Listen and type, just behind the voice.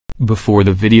Before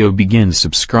the video begins,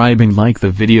 subscribe and like the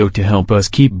video to help us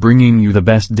keep bringing you the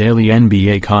best daily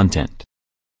NBA content.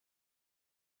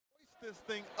 This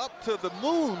thing up to the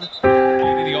moon.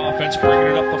 Into the offense, bringing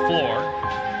it up the floor.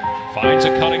 Finds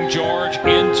a cutting George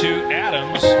into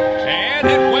Adams, and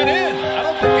it went in. I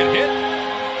don't think it hit.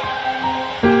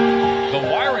 The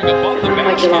wiring above the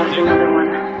basket. Another one.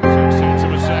 6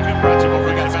 to a second. Brett's over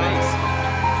against base.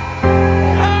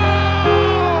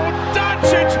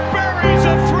 Buries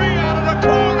a three out of the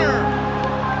corner.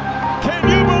 Can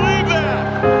you believe that?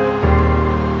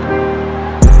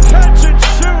 Catch and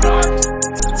shoot.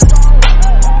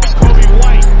 Kobe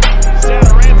White,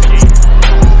 Saturansky.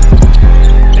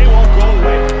 They won't go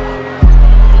away.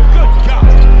 Good God.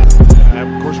 And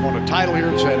of course, won a title here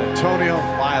in San Antonio.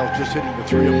 Lyles just hitting the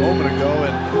three a moment ago,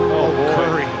 and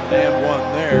Curry and one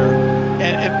there.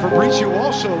 And Fabrizio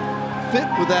also fit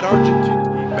with that Argentina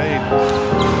made.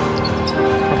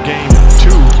 Game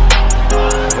 2.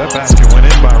 That basket went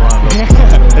in by Rondo.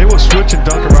 They will switch and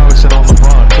Duncan Robinson on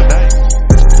LeBron tonight.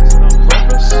 On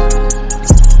purpose.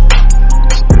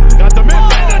 Got the miss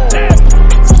and the tip.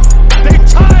 They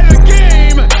tie the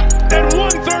game at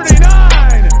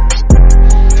 139.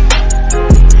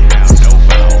 Yeah, no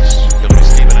fouls. Gonna be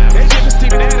Steven Adams. They give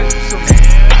Steven Adams some.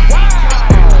 Wow!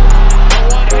 The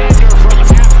one-hander from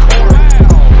half court.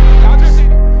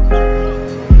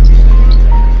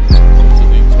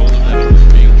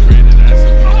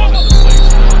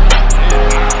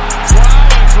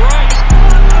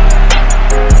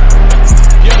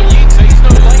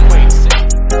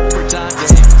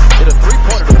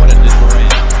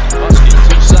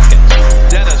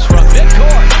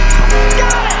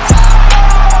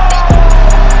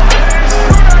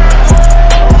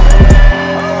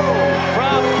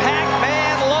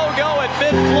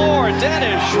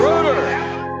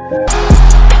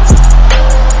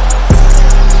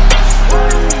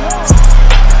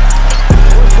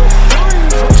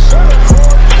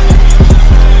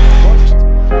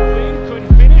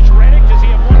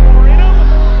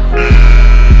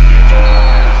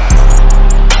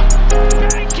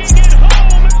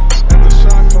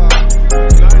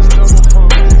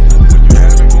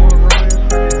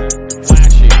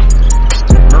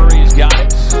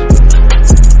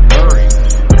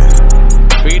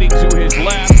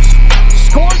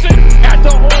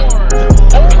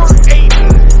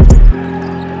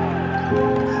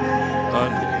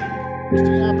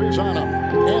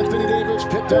 Anthony Davis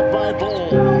picked up by Bull.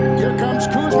 Here comes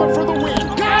Kuzma for the win.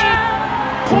 Got it!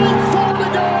 0.4 to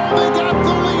go. They got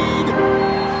the lead.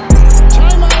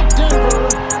 Timeout Denver.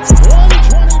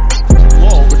 120.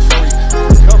 Low, but Curry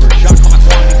recovers. Shot clock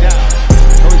winding down.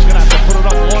 Curry's going to have to put it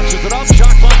up. Launches it up.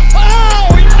 Shot clock.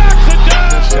 Oh, he knocks it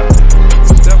down.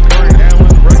 Steph Curry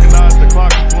handling. Recognized the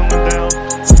clock is slowing down.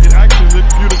 It actually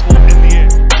looked beautiful in the air.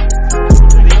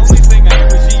 The only thing I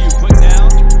ever see you put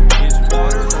down is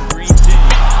water or green tea.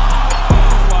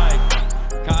 That's why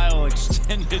Kyle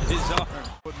extended his arm.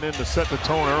 Putting in to set the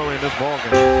tone early in this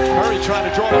ballgame. Curry trying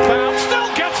to draw the foul. Still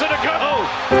gets it to go.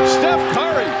 Steph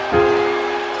Curry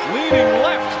leaning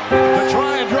left to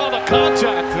try and draw the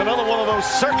contact. Another one of those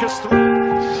circus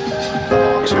threes.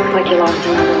 Looks like you lost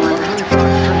another one.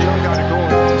 Got to go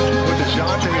with the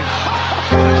shot.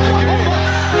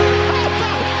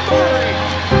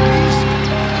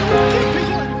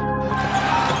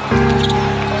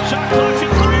 Shot clock's at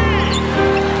 3.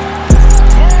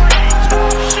 Murray,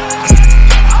 top shot.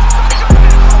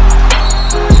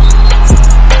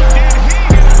 And he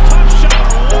hit a tough shot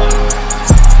on 1.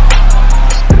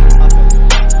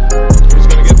 He's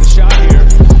going to get the shot here.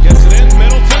 Gets it in.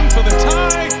 Middleton for the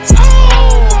tie.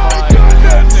 Oh my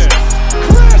goodness!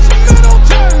 Chris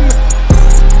Middleton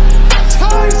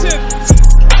ties it.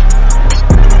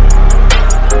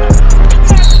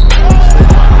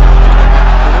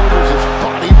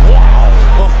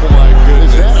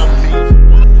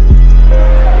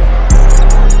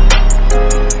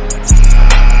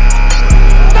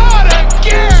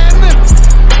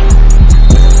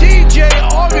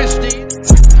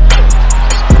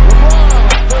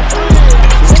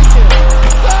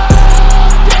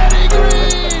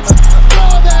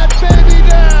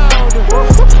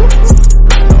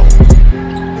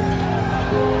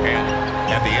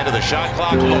 Shot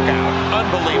clock, look out.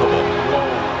 Unbelievable.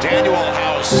 Daniel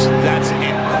House, that's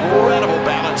incredible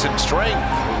balance and strength.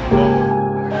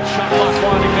 Shot clock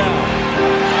winding down.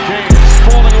 James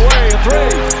falling away, a 3.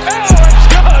 Oh, it's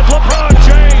good. LeBron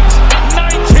James,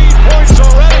 19 points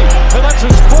already, and that's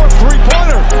his 4th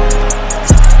three-pointer.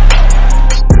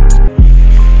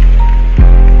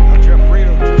 Jeff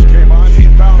Reno just came on.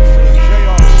 Inbound for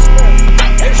J.R.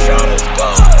 Smith. His shot is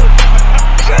good.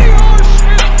 J.R.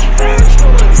 Smith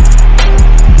casually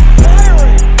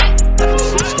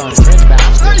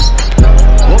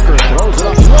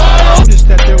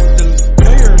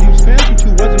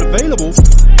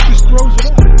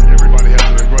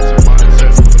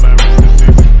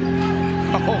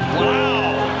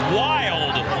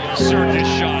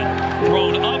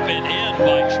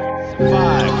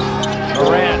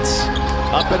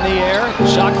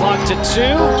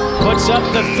two, puts up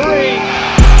the three.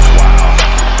 Wow.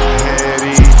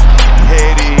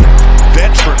 Heady,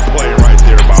 veteran play right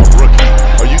there by a rookie.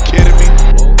 Are you kidding me?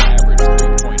 Low average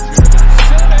three-point shooter.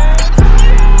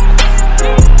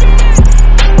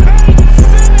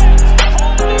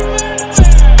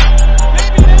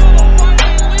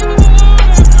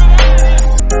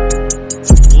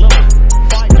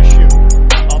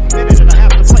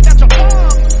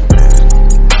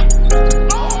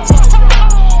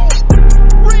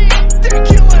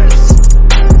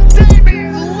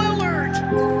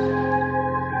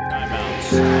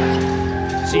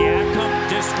 Siakam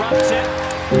disrupts it.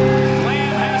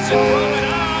 Lamb has to throw it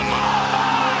up.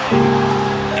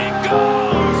 It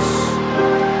goes.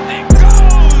 It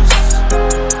goes.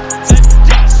 The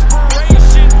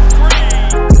desperation three.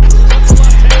 With the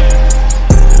left hand.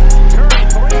 Curry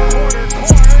three-quarter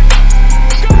court.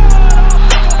 Good off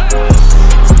the glass.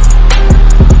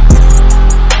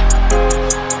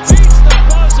 Beats the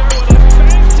buzzer with a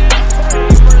banked-in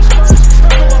three for his first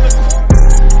triple of the quarter.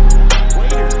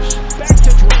 Waiters. Back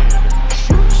to Dwayne.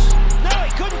 Shoots. No,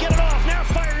 he couldn't get it off. Now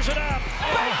fires it up.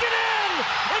 Bank it in.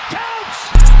 It counts.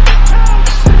 It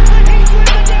counts. The Heat win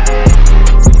the game.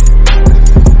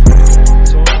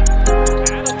 So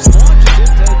Adams launches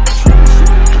it to true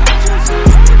shooter. Catches it.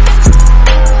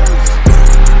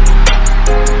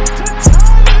 To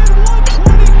tie it at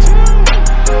 122.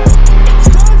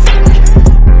 Doesn't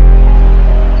count.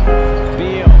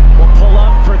 Beal will pull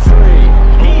up for three.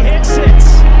 He hits it.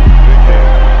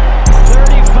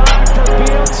 35 for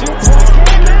Beal, 2-point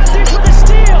game. Matthews with a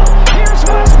steal. Here's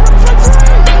Westbrook for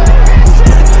three. He hits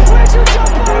it. Wizards up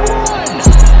by one.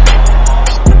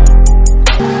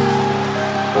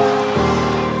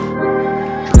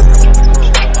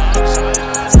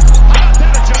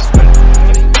 That adjustment.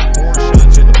 4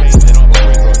 shots in the paint, then off a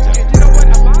free throw attempt. You know what?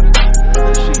 A lot of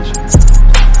this season.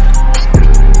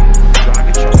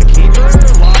 Dragic on the keeper.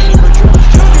 Lost it for George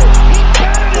Jr. He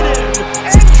batted it in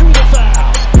and drew the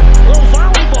foul. Little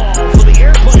volleyball for the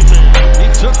airplane man. He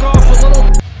took off a little.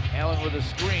 Allen with a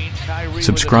screen. Kyrie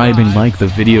Subscribe and like the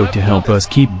video to help us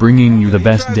keep bringing you the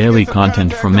best daily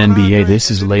content from NBA.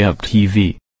 This is Layup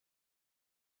TV.